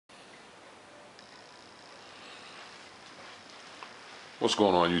What's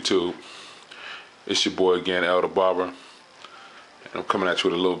going on, YouTube? It's your boy again, El the Barber, and I'm coming at you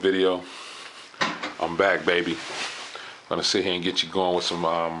with a little video. I'm back, baby. I'm gonna sit here and get you going with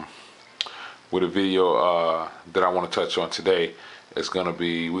some with a video that I want to touch on today. It's gonna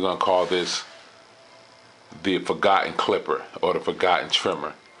be, we're gonna call this the forgotten clipper or the forgotten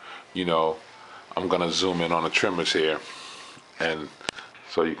trimmer. You know, I'm gonna zoom in on the trimmers here, and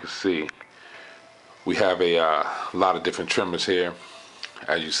so you can see we have a lot of different trimmers here.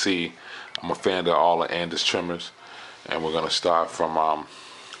 As you see, I'm a fan of all the Andis trimmers, and we're gonna start from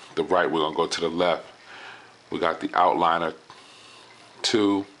the right. We're gonna go to the left. We got the Outliner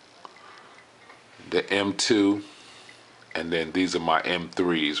 2, the M2, and then these are my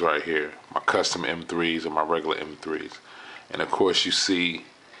M3s right here, my custom M3s and my regular M3s. And of course you see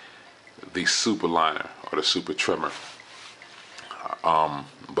the super liner or the super trimmer.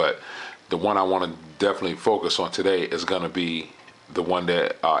 But the one I want to definitely focus on today is gonna be the one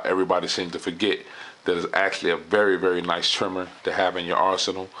that everybody seems to forget, that is actually a very, very nice trimmer to have in your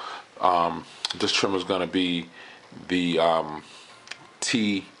arsenal. This trimmer is going to be the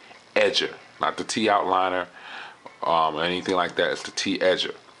T Edger, not the T Outliner or anything like that. It's the T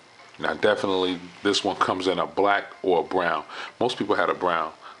Edger. Now definitely this one comes in a black or a brown. Most people had a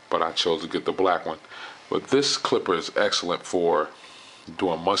brown, but I chose to get the black one. But this clipper is excellent for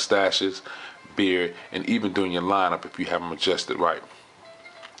doing mustaches, beard, and even doing your lineup if you have them adjusted right.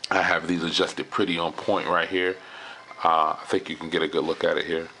 I have these adjusted pretty on point right here. I think you can get a good look at it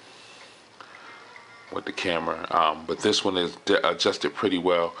here with the camera. But this one is adjusted pretty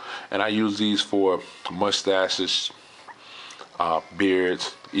well, and I use these for mustaches,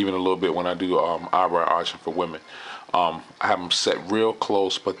 beards, even a little bit when I do eyebrow arching for women. I have them set real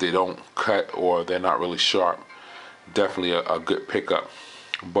close, but they don't cut or they're not really sharp. Definitely a good pickup.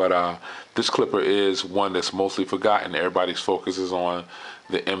 But this clipper is one that's mostly forgotten. Everybody's focus is on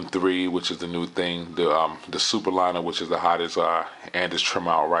the M3, which is the new thing, the super liner, which is the hottest Andis trim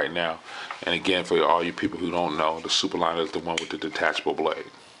out right now. And again, for all you people who don't know, the super liner is the one with the detachable blade.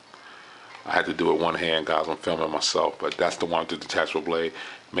 I had to do it one hand, guys. I'm filming myself, but that's the one with the detachable blade,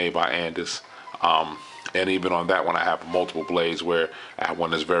 made by Andis. And even on that one, I have multiple blades, where I have one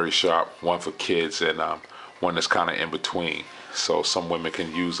that's very sharp, one for kids, and one that's kind of in between. So some women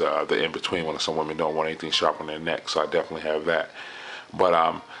can use the in between one, and some women don't want anything sharp on their neck. So I definitely have that.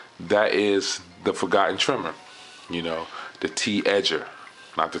 But that is the forgotten trimmer, you know, the T Edger,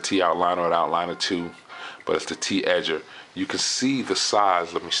 not the T Outliner or the Outliner 2, but it's the T Edger. You can see the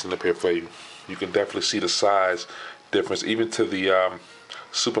size. Let me stand up here for you. You can definitely see the size difference, even to the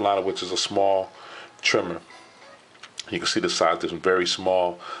super liner, which is a small trimmer. You can see the size difference, very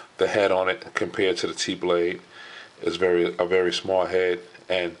small. The head on it compared to the T blade is a very small head,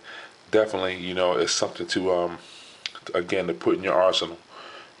 and definitely, you know, it's something to again, to put in your arsenal.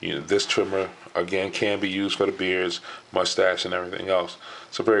 You know, this trimmer again can be used for the beards, mustache, and everything else.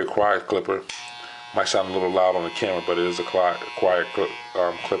 It's a very quiet clipper. Might sound a little loud on the camera, but it is a quiet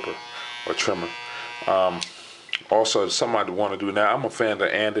clipper or trimmer. Also, something I want to do now, I'm a fan of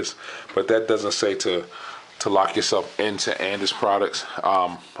Andis, but that doesn't say to lock yourself into Andis products.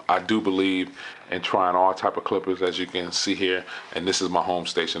 I do believe in trying all type of clippers, as you can see here. And this is my home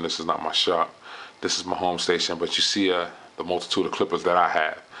station. This is not my shop. This is my home station. But you see the multitude of clippers that I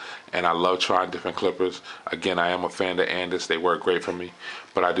have, and I love trying different clippers. Again, I am a fan of Andis. They work great for me.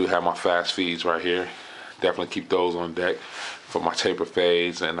 But I do have my fast feeds right here. Definitely keep those on deck for my taper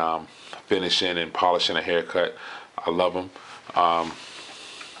fades and finishing and polishing a haircut. I love them.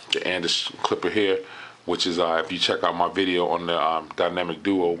 The Andis clipper here, which is if you check out my video on the dynamic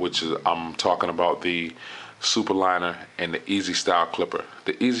duo, which is I'm talking about the super liner and the easy style clipper.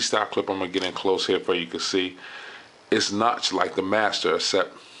 The easy style clipper, I'm gonna get in close here for you can see. It's not like the master,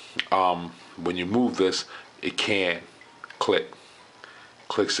 except when you move this, it can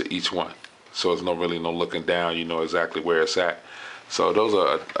clicks to each one, so there's really no looking down. You know exactly where it's at. So those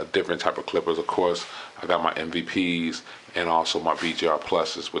are a different type of clippers. Of course, I got my MVPs and also my BGR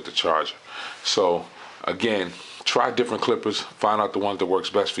pluses with the charger. So again, try different clippers, find out the one that works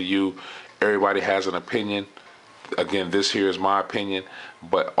best for you. Everybody has an opinion. Again, this here is my opinion,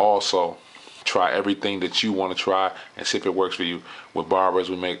 but also try everything that you want to try and see if it works for you. With barbers,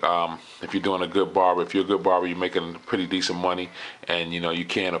 we make if you're doing a good barber, if you're a good barber, you're making pretty decent money, and you know you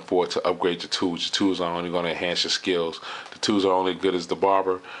can't afford to upgrade your tools. Your tools are only going to enhance your skills. The tools are only good as the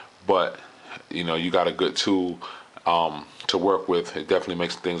barber, but you know you got a good tool to work with. It definitely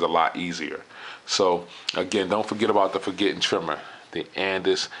makes things a lot easier. So again, don't forget about the forgetting trimmer, the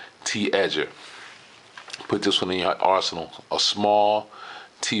Andis T Edger. Put this one in your arsenal. A small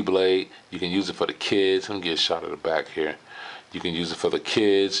T-blade. You can use it for the kids. Let me get a shot of the back here. You can use it for the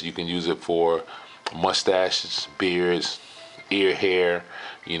kids. You can use it for mustaches, beards, ear hair.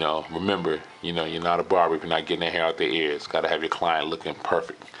 You know, remember, you know, you're not a barber if you're not getting that hair out their ears. Got to have your client looking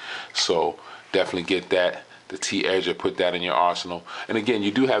perfect. So definitely get that. The T-edger, put that in your arsenal. And again,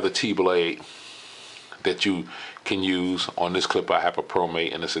 you do have the T-blade that you can use. On this clip I have a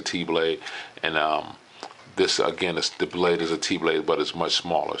ProMate, and it's a T-blade. And this, again, the blade is a T-blade, but it's much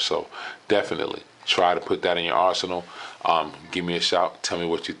smaller. So definitely try to put that in your arsenal. Give me a shout. Tell me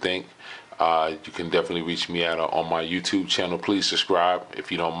what you think. You can definitely reach me at on my YouTube channel. Please subscribe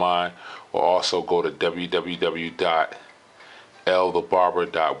if you don't mind. Or also go to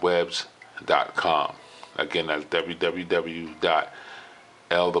www.lthebarber.webs.com. Again, that's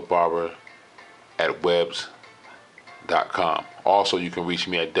www.lthebarber@webs.com. Also, you can reach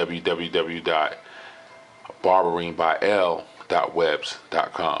me at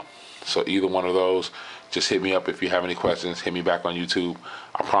www.barberingbyl.webs.com. So either one of those, just hit me up if you have any questions. Hit me back on YouTube.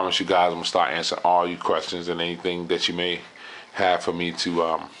 I promise you guys I'm gonna start answering all your questions and anything that you may have for me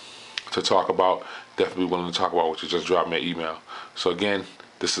to talk about. Definitely willing to talk about what you just dropped me an email. So again,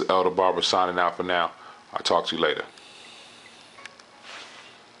 this is Elder Barber signing out for now. I'll talk to you later.